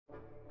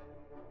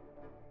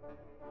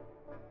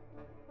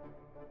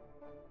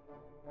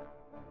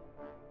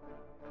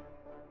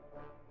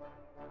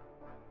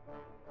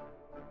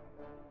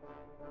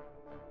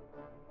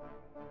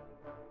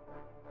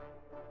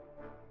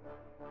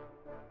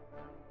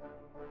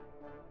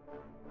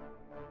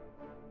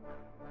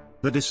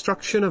The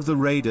destruction of the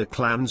Raider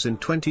clans in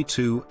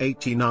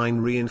 2289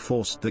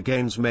 reinforced the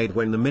gains made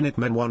when the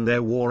Minutemen won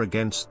their war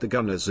against the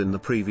Gunners in the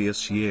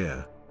previous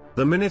year.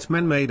 The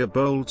Minutemen made a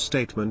bold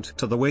statement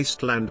to the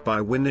Wasteland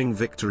by winning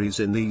victories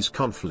in these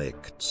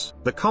conflicts.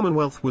 The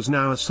Commonwealth was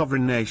now a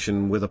sovereign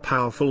nation with a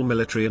powerful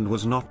military and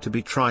was not to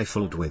be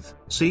trifled with.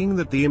 Seeing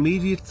that the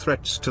immediate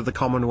threats to the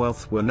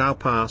Commonwealth were now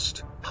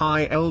past,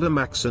 High Elder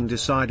Maxon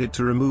decided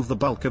to remove the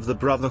bulk of the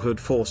Brotherhood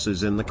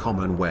forces in the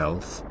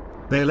Commonwealth.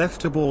 They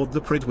left aboard the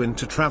Pridwin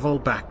to travel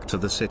back to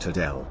the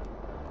Citadel.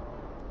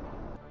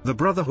 The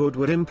Brotherhood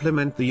would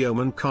implement the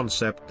yeoman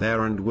concept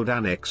there and would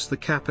annex the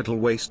capital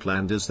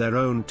Wasteland as their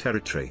own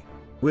territory.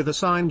 With a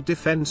signed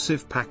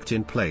defensive pact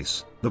in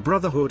place, the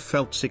Brotherhood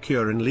felt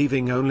secure in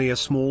leaving only a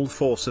small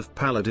force of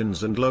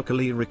paladins and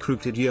locally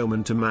recruited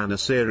yeomen to man a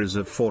series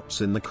of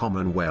forts in the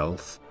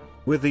Commonwealth.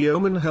 With the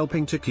yeomen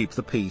helping to keep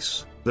the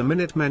peace, the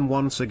Minutemen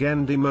once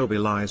again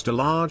demobilized a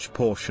large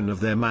portion of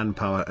their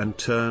manpower and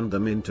turned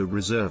them into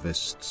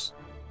reservists.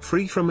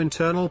 Free from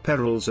internal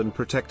perils and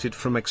protected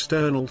from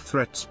external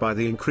threats by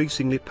the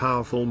increasingly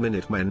powerful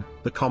Minutemen,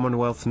 the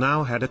Commonwealth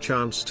now had a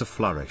chance to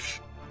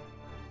flourish.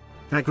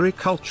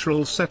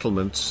 Agricultural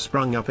settlements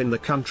sprung up in the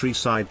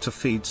countryside to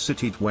feed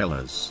city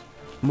dwellers.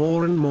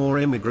 More and more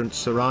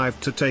immigrants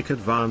arrived to take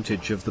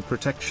advantage of the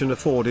protection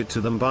afforded to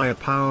them by a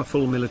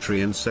powerful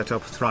military and set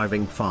up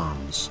thriving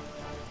farms.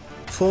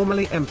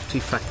 Formerly empty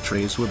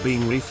factories were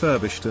being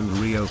refurbished and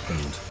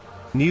reopened.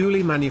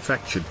 Newly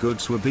manufactured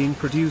goods were being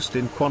produced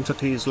in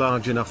quantities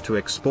large enough to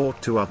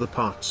export to other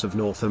parts of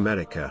North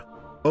America.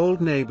 Old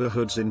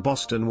neighborhoods in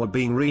Boston were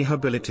being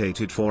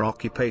rehabilitated for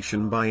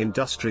occupation by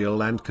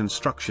industrial and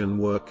construction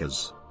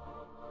workers.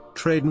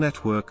 Trade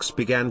networks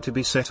began to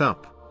be set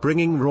up,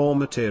 bringing raw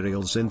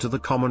materials into the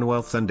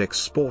Commonwealth and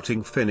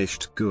exporting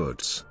finished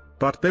goods.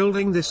 But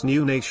building this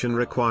new nation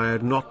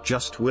required not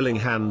just willing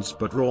hands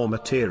but raw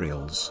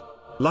materials.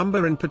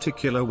 Lumber in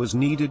particular was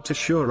needed to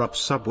shore up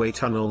subway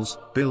tunnels,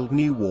 build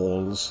new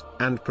walls,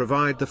 and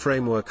provide the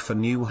framework for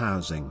new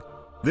housing.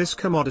 This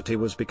commodity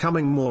was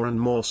becoming more and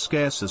more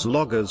scarce as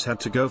loggers had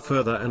to go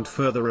further and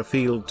further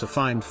afield to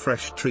find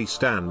fresh tree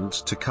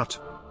stands to cut.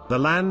 The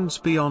lands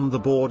beyond the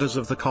borders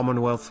of the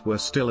Commonwealth were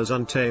still as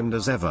untamed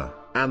as ever,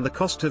 and the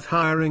cost of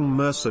hiring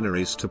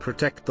mercenaries to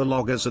protect the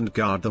loggers and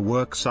guard the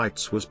work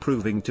sites was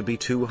proving to be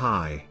too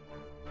high.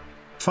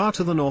 Far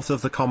to the north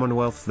of the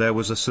Commonwealth there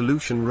was a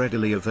solution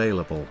readily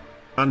available.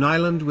 An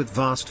island with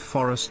vast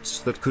forests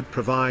that could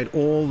provide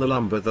all the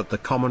lumber that the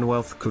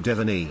Commonwealth could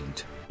ever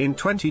need. In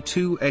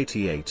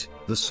 2288,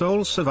 the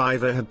sole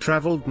survivor had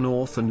traveled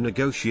north and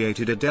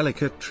negotiated a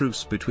delicate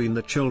truce between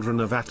the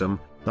Children of Atom,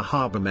 the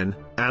Harbormen,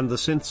 and the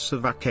Synths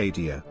of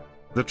Acadia.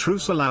 The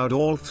truce allowed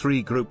all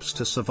three groups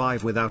to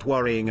survive without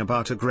worrying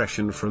about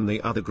aggression from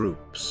the other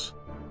groups.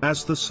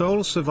 As the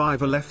sole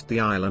survivor left the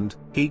island,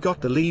 he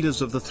got the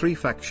leaders of the three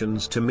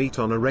factions to meet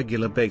on a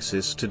regular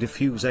basis to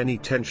diffuse any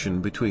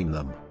tension between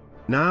them.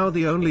 Now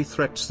the only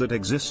threats that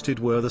existed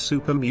were the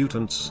super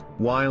mutants,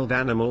 wild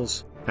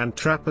animals, and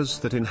trappers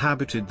that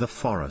inhabited the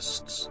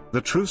forests. The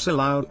truce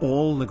allowed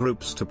all the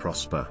groups to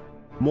prosper.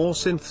 More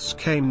synths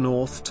came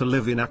north to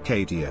live in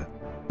Acadia.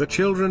 The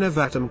Children of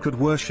Atom could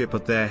worship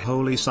at their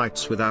holy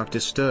sites without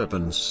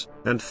disturbance,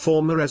 and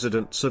former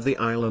residents of the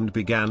island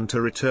began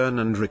to return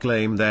and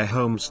reclaim their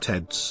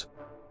homesteads.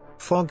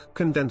 Fog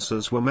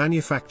condensers were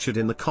manufactured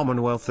in the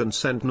Commonwealth and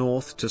sent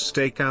north to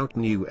stake out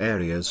new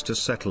areas to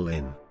settle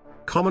in.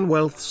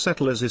 Commonwealth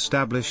settlers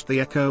established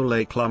the Echo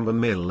Lake Lumber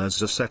Mill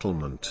as a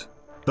settlement.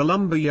 The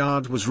lumber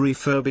yard was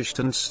refurbished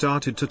and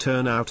started to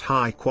turn out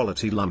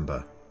high-quality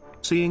lumber.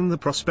 Seeing the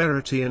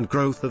prosperity and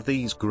growth of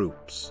these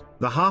groups,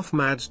 the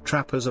half-mad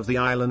trappers of the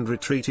island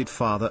retreated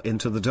farther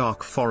into the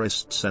dark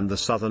forests and the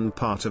southern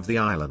part of the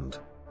island.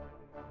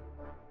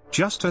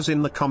 Just as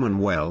in the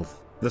Commonwealth,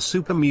 the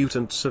super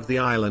mutants of the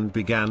island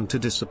began to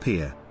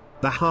disappear.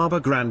 The Harbor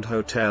Grand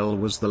Hotel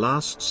was the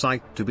last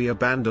site to be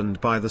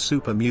abandoned by the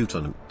super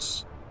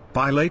mutants.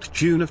 By late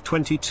June of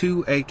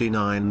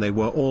 2289 they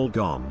were all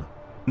gone.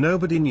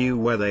 Nobody knew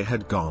where they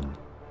had gone.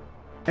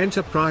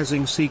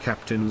 Enterprising sea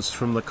captains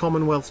from the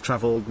Commonwealth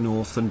traveled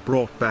north and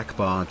brought back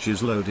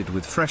barges loaded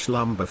with fresh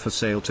lumber for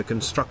sale to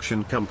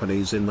construction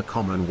companies in the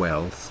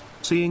Commonwealth.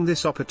 Seeing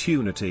this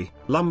opportunity,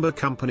 lumber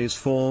companies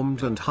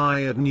formed and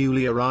hired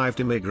newly arrived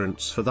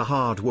immigrants for the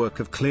hard work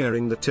of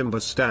clearing the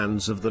timber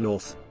stands of the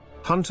north.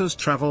 Hunters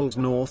traveled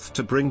north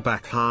to bring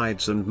back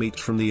hides and meat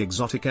from the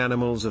exotic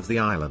animals of the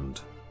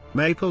island.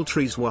 Maple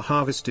trees were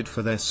harvested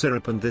for their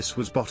syrup and this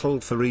was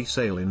bottled for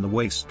resale in the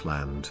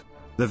Wasteland.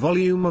 The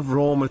volume of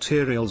raw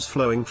materials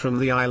flowing from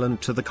the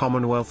island to the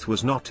Commonwealth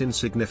was not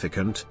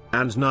insignificant,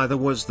 and neither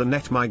was the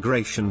net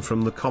migration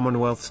from the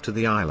Commonwealth to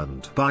the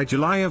island. By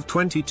July of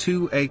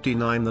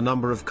 2289 the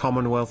number of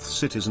Commonwealth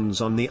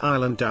citizens on the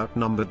island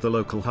outnumbered the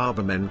local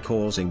harbormen,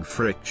 causing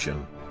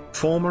friction.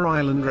 Former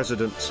island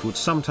residents would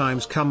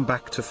sometimes come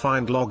back to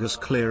find loggers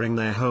clearing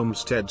their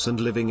homesteads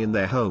and living in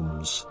their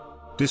homes.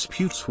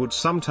 Disputes would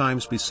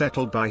sometimes be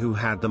settled by who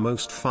had the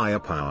most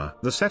firepower.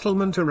 The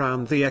settlement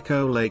around the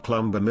Echo Lake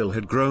lumber mill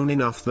had grown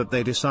enough that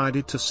they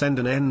decided to send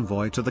an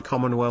envoy to the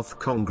Commonwealth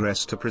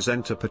Congress to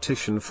present a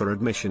petition for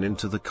admission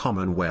into the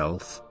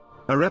Commonwealth.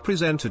 A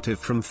representative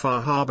from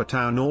Far Harbor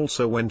Town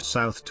also went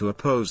south to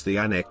oppose the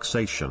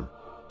annexation.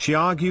 She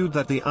argued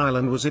that the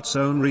island was its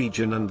own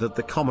region and that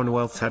the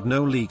Commonwealth had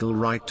no legal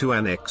right to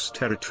annex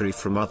territory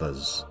from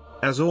others.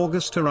 As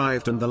August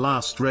arrived and the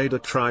last raider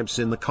tribes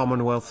in the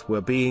Commonwealth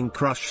were being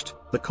crushed,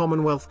 the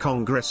Commonwealth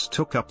Congress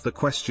took up the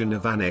question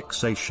of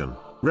annexation.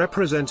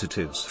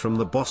 Representatives from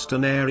the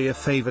Boston area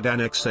favored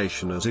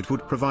annexation as it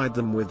would provide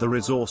them with the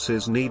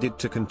resources needed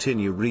to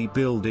continue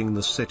rebuilding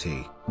the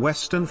city.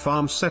 Western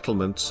farm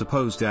settlements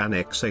opposed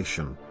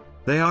annexation.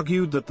 They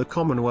argued that the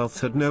Commonwealth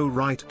had no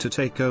right to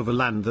take over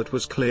land that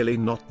was clearly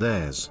not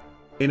theirs.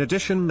 In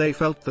addition, they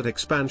felt that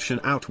expansion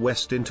out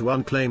west into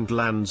unclaimed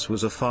lands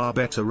was a far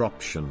better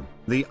option.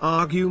 The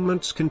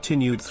arguments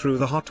continued through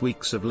the hot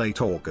weeks of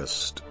late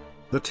August.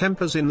 The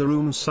tempers in the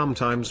room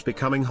sometimes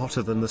becoming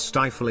hotter than the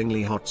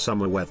stiflingly hot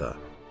summer weather.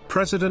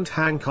 President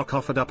Hancock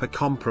offered up a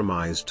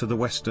compromise to the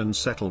western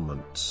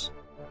settlements.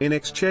 In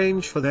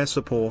exchange for their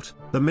support,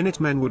 the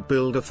Minutemen would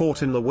build a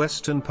fort in the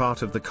western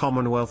part of the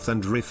Commonwealth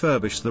and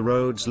refurbish the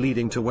roads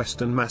leading to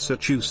western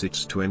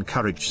Massachusetts to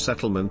encourage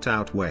settlement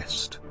out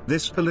west.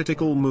 This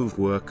political move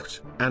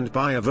worked, and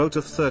by a vote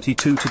of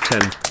 32 to 10,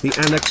 the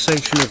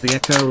annexation of the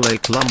Echo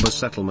Lake lumber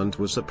settlement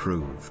was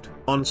approved.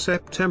 On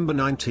September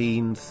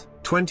 19,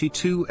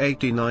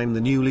 2289,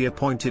 the newly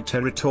appointed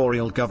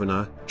territorial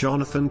governor,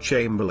 Jonathan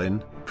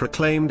Chamberlain,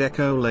 proclaimed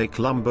Echo Lake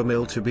Lumber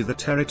Mill to be the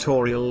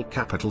territorial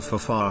capital for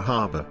Far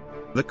Harbor.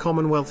 The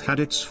Commonwealth had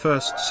its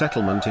first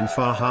settlement in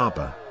Far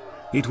Harbor.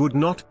 It would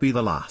not be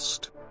the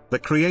last. The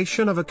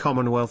creation of a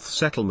Commonwealth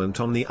settlement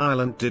on the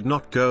island did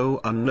not go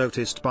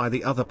unnoticed by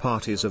the other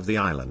parties of the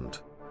island.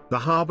 The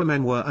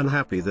harbormen were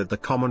unhappy that the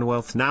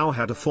Commonwealth now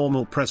had a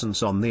formal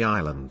presence on the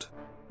island.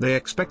 They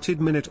expected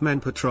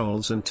Minutemen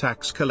patrols and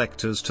tax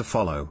collectors to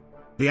follow.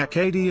 The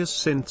Acadia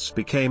synths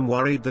became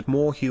worried that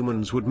more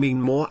humans would mean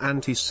more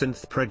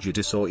anti-synth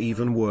prejudice, or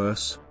even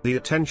worse, the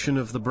attention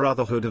of the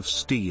Brotherhood of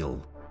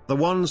Steel. The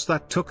ones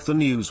that took the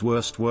news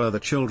worst were the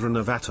Children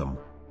of Atom.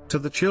 To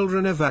the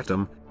Children of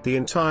Atom, the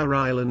entire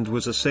island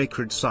was a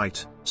sacred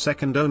site,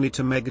 second only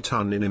to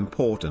Megaton in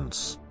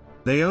importance.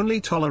 They only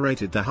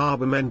tolerated the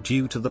harbormen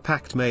due to the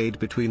pact made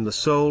between the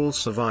sole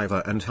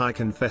survivor and High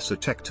Confessor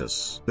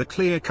Tectus. The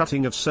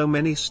clear-cutting of so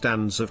many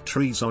stands of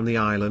trees on the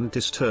island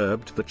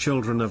disturbed the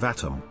Children of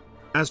Atom,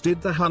 as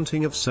did the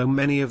hunting of so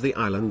many of the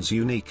island's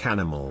unique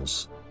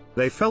animals.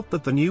 They felt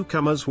that the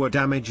newcomers were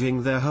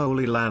damaging their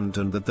holy land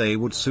and that they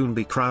would soon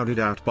be crowded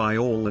out by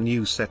all the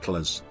new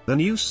settlers. The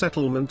new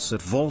settlements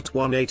at Vault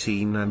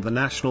 118 and the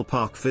National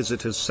Park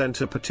Visitors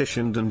Center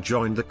petitioned and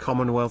joined the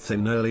Commonwealth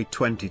in early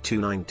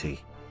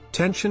 2290.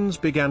 Tensions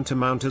began to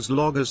mount as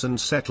loggers and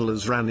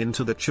settlers ran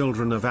into the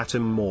Children of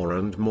Atom more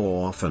and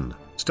more often.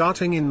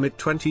 Starting in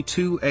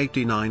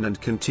mid-2289 and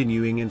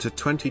continuing into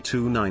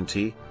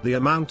 2290, the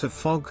amount of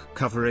fog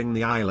covering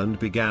the island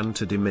began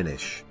to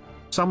diminish.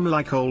 Some,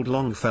 like old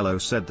Longfellow,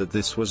 said that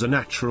this was a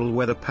natural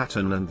weather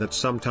pattern and that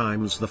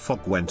sometimes the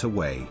fog went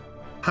away.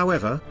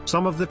 However,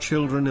 some of the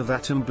Children of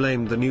Atom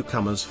blamed the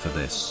newcomers for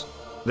this.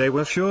 They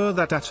were sure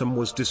that Atom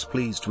was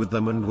displeased with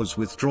them and was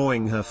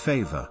withdrawing her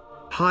favor.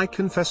 High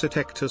Confessor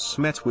Tectus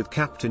met with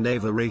Captain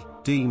Avery,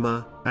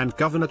 Dema, and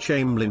Governor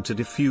Chamberlain to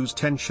diffuse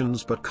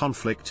tensions, but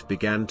conflict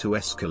began to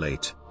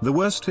escalate. The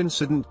worst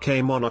incident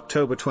came on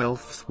October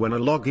 12 when a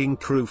logging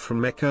crew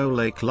from Echo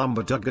Lake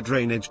Lumber dug a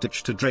drainage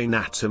ditch to drain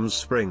Atom's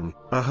Spring,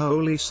 a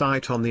holy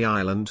site on the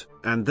island,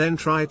 and then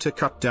tried to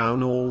cut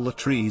down all the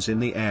trees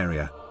in the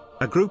area.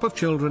 A group of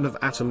Children of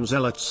Atom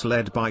zealots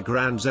led by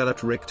Grand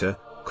Zealot Richter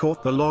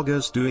caught the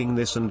loggers doing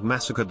this and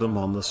massacred them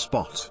on the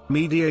spot.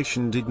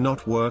 Mediation did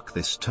not work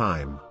this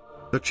time.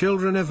 The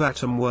Children of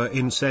Atom were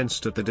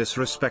incensed at the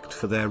disrespect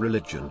for their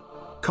religion.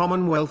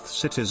 Commonwealth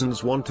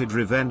citizens wanted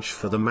revenge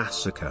for the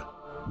massacre.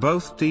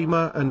 Both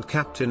Dema and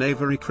Captain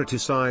Avery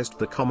criticized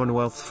the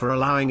Commonwealth for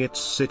allowing its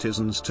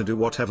citizens to do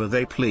whatever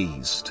they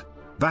pleased.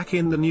 Back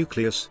in the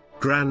nucleus,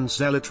 Grand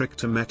Zealot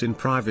Richter met in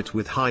private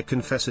with High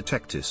Confessor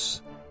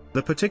Tectus.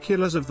 The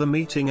particulars of the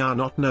meeting are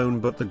not known,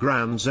 but the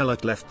Grand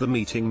Zealot left the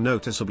meeting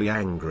noticeably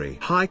angry.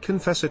 High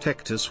Confessor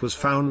Tectus was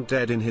found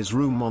dead in his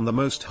room on the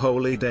most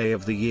holy day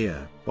of the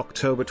year,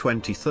 October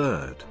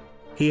 23rd.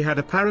 He had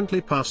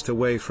apparently passed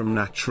away from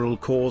natural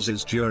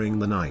causes during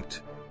the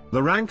night.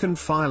 The rank and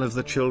file of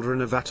the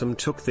Children of Atom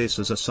took this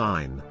as a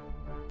sign.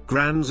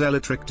 Grand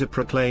Zealot Richter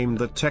proclaimed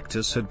that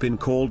Tectus had been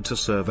called to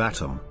serve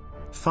Atom.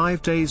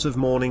 5 days of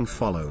mourning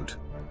followed.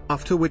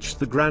 after which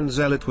the Grand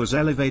Zealot was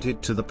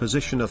elevated to the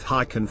position of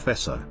High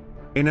Confessor.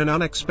 In an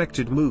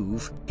unexpected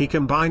move, he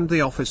combined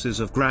the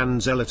offices of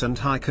Grand Zealot and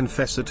High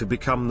Confessor to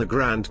become the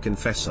Grand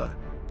Confessor.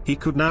 He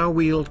could now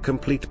wield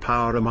complete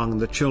power among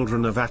the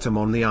children of Atom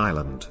on the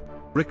island.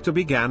 Richter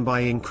began by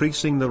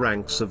increasing the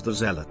ranks of the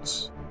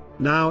Zealots.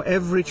 Now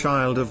every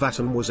child of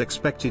Atom was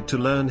expected to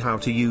learn how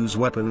to use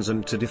weapons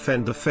and to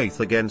defend the faith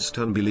against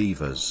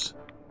unbelievers.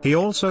 He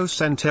also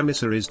sent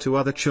emissaries to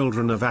other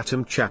children of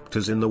Atom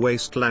chapters in the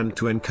Wasteland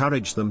to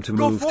encourage them to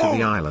move to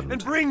the island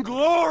and bring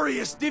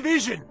glorious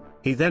division.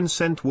 He then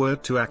sent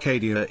word to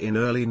Acadia in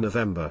early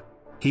November.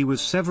 He was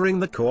severing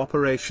the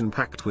cooperation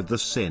pact with the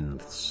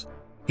Synths.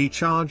 He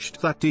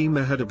charged that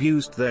Dima had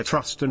abused their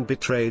trust and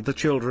betrayed the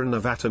children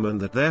of Atom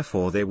and that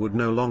therefore they would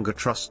no longer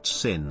trust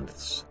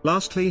Synths.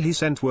 Lastly, he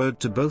sent word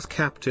to both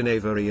Captain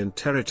Avery and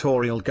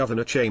Territorial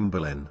Governor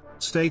Chamberlain,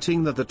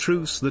 stating that the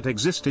truce that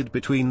existed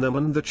between them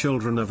and the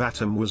children of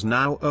Atom was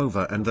now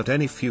over and that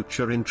any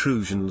future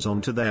intrusions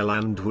onto their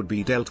land would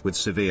be dealt with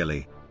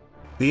severely.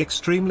 The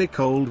extremely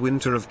cold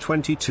winter of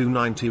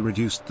 2290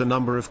 reduced the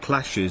number of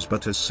clashes,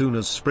 but as soon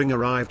as spring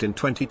arrived in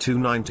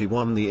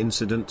 2291 the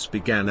incidents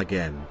began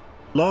again.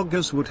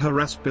 Loggers would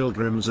harass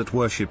pilgrims at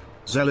worship,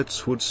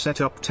 zealots would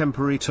set up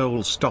temporary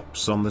toll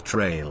stops on the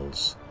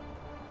trails.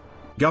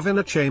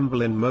 Governor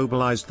Chamberlain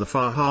mobilized the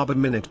Far Harbor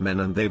Minutemen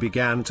and they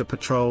began to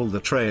patrol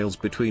the trails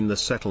between the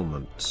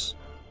settlements.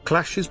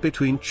 Clashes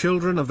between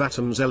children of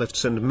Atom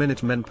zealots and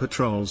Minutemen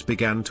patrols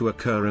began to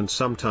occur and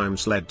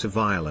sometimes led to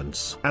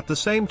violence. At the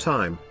same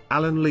time,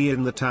 Alan Lee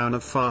in the town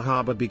of Far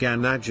Harbor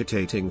began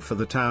agitating for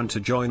the town to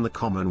join the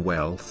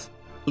Commonwealth.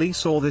 Lee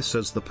saw this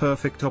as the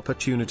perfect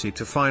opportunity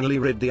to finally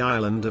rid the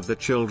island of the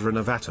children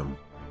of Atom.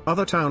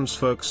 Other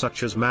townsfolk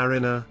such as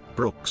Mariner,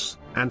 Brooks,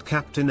 and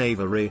Captain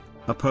Avery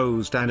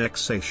opposed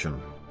annexation.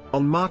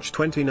 On March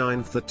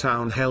 29 the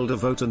town held a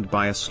vote and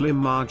by a slim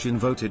margin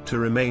voted to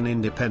remain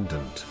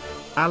independent.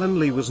 Alan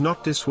Lee was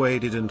not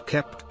dissuaded and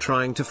kept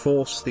trying to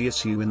force the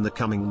issue in the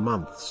coming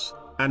months.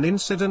 An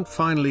incident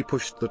finally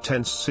pushed the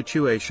tense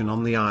situation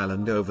on the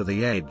island over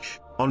the edge.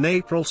 On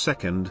April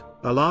 2,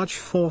 a large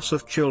force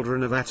of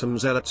children of Atom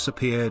zealots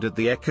appeared at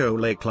the Echo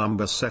Lake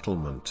lumber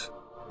settlement.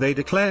 They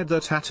declared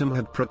that Atom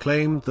had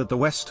proclaimed that the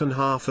western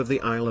half of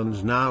the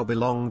island now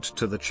belonged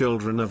to the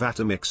children of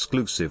Atom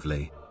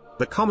exclusively.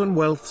 The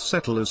Commonwealth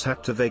settlers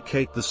had to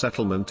vacate the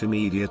settlement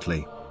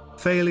immediately.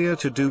 Failure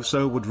to do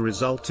so would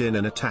result in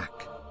an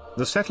attack.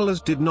 The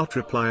settlers did not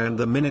reply and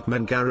the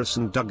Minutemen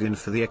garrison dug in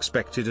for the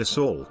expected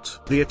assault.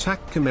 The attack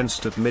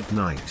commenced at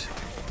midnight.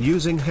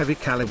 Using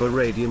heavy-caliber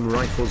radium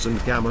rifles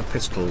and gamma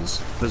pistols,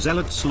 the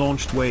Zealots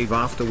launched wave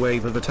after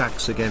wave of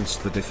attacks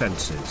against the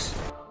defenses.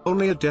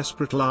 Only a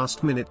desperate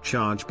last-minute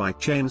charge by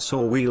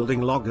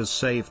chainsaw-wielding loggers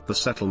saved the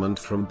settlement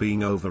from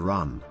being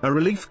overrun. A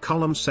relief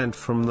column sent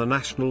from the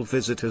National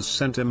Visitors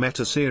Center met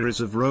a series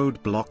of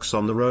roadblocks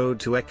on the road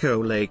to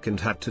Echo Lake and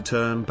had to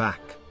turn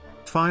back.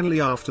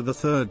 Finally, after the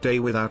third day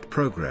without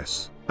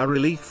progress, a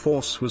relief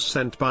force was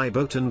sent by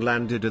boat and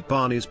landed at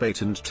Barney's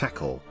Bait and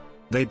Tackle.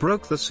 They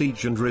broke the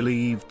siege and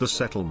relieved the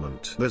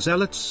settlement. The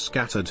Zealots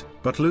scattered,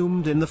 but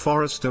loomed in the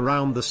forest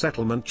around the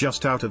settlement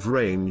just out of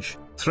range,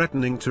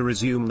 threatening to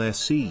resume their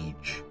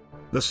siege.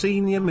 The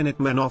senior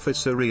Minutemen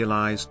officer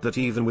realized that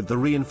even with the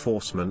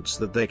reinforcements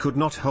that they could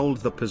not hold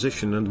the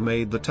position and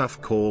made the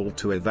tough call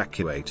to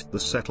evacuate the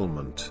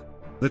settlement.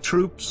 The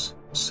troops,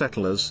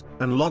 settlers,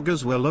 and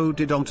loggers were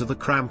loaded onto the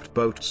cramped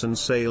boats and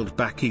sailed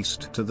back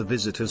east to the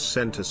Visitors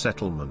Center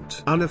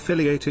settlement.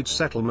 Unaffiliated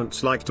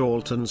settlements like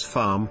Dalton's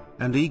Farm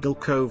and Eagle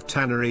Cove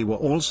Tannery were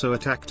also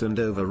attacked and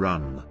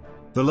overrun.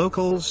 The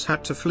locals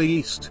had to flee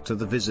east to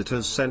the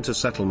Visitors Center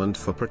settlement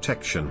for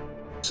protection.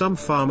 Some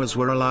farmers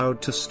were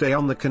allowed to stay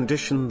on the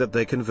condition that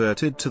they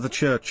converted to the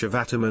Church of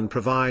Atom and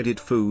provided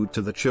food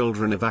to the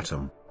children of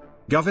Atom.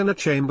 Governor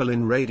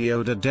Chamberlain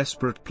radioed a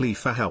desperate plea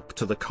for help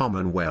to the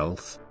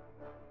Commonwealth.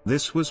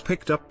 This was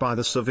picked up by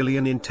the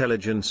Civilian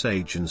Intelligence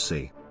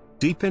Agency.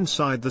 Deep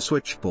inside the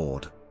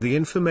switchboard, the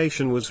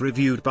information was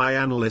reviewed by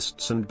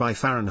analysts and by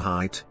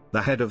Fahrenheit,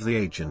 the head of the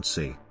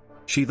agency.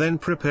 She then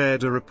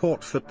prepared a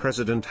report for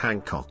President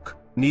Hancock.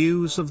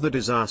 News of the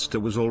disaster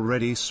was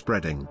already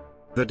spreading.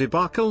 The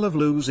debacle of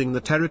losing the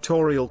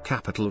territorial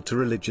capital to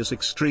religious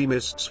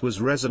extremists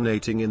was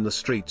resonating in the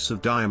streets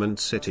of Diamond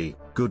City,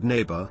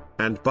 Goodneighbor,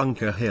 and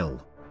Bunker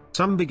Hill.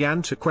 Some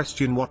began to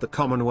question what the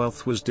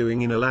Commonwealth was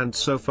doing in a land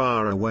so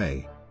far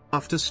away.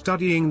 After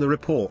studying the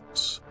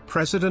reports,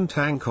 President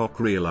Hancock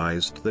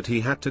realized that he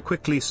had to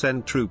quickly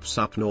send troops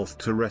up north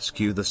to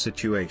rescue the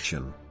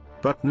situation.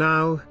 But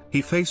now,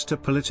 he faced a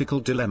political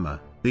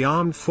dilemma. The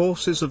armed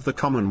forces of the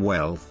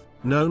Commonwealth,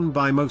 known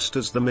by most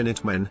as the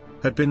Minutemen,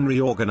 had been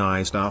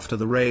reorganized after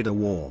the Raider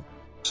War.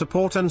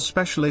 Support and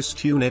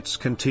specialist units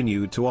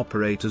continued to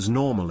operate as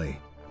normally.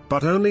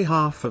 But only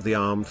half of the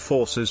armed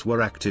forces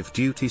were active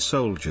duty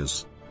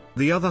soldiers.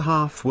 The other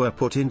half were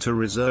put into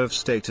reserve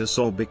status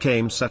or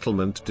became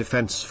settlement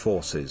defense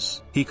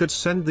forces. He could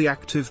send the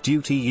active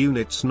duty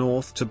units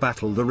north to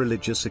battle the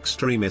religious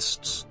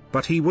extremists,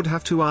 but he would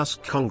have to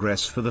ask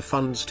Congress for the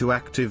funds to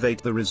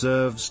activate the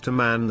reserves to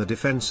man the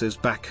defenses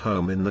back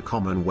home in the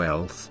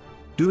Commonwealth.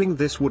 Doing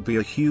this would be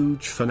a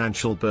huge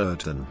financial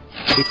burden.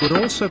 It would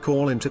also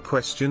call into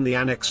question the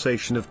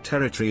annexation of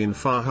territory in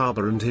Far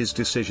Harbor and his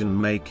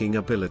decision-making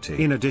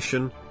ability. In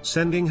addition,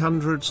 sending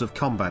hundreds of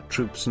combat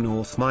troops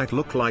north might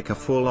look like a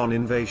full-on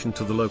invasion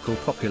to the local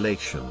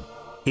population.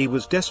 He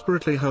was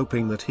desperately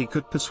hoping that he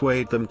could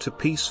persuade them to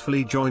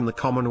peacefully join the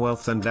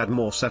Commonwealth and add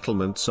more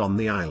settlements on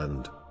the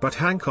island. But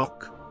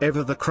Hancock,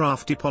 ever the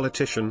crafty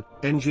politician,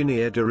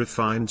 engineered a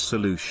refined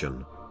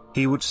solution.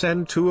 He would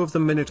send 2 of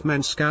the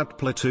Minutemen scout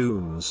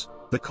platoons,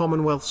 the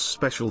Commonwealth's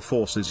Special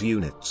Forces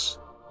units.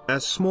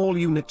 As small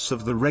units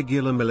of the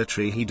regular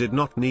military, he did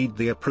not need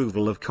the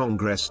approval of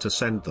Congress to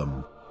send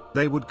them.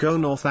 They would go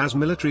north as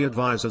military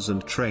advisors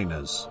and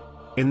trainers.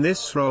 In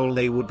this role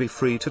they would be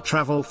free to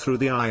travel through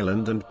the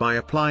island and by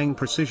applying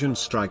precision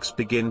strikes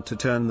begin to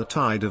turn the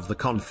tide of the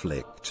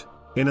conflict.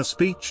 In a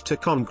speech to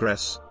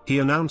Congress, he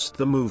announced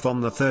the move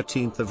on the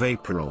 13th of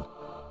April.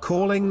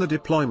 Calling the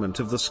deployment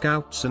of the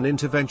scouts an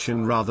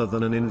intervention rather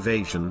than an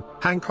invasion,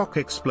 Hancock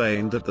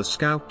explained that the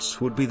scouts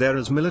would be there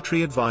as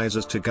military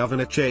advisors to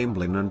Governor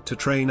Chamberlain and to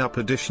train up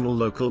additional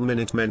local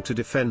Minutemen to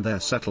defend their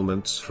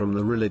settlements from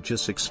the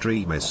religious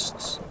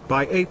extremists.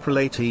 By April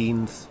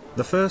 18th,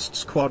 the first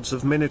squads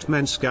of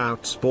Minutemen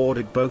scouts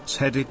boarded boats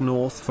headed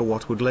north for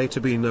what would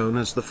later be known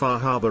as the Far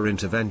Harbor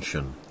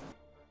Intervention.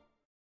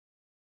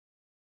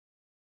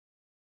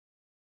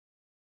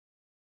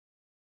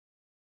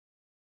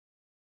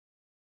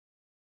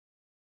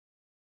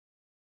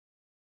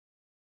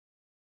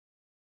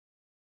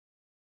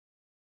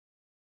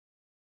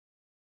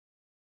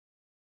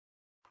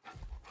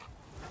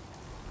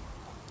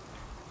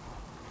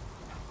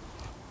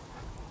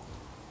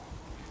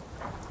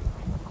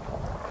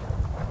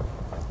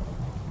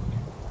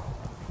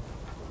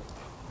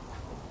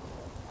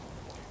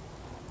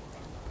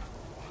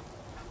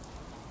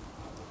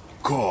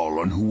 Call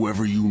on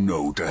whoever you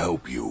know to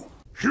help you.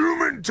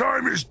 Human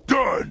time is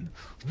done!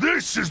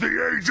 This is the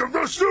age of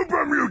the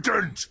super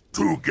mutant!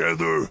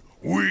 Together,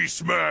 we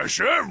smash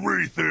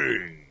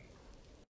everything!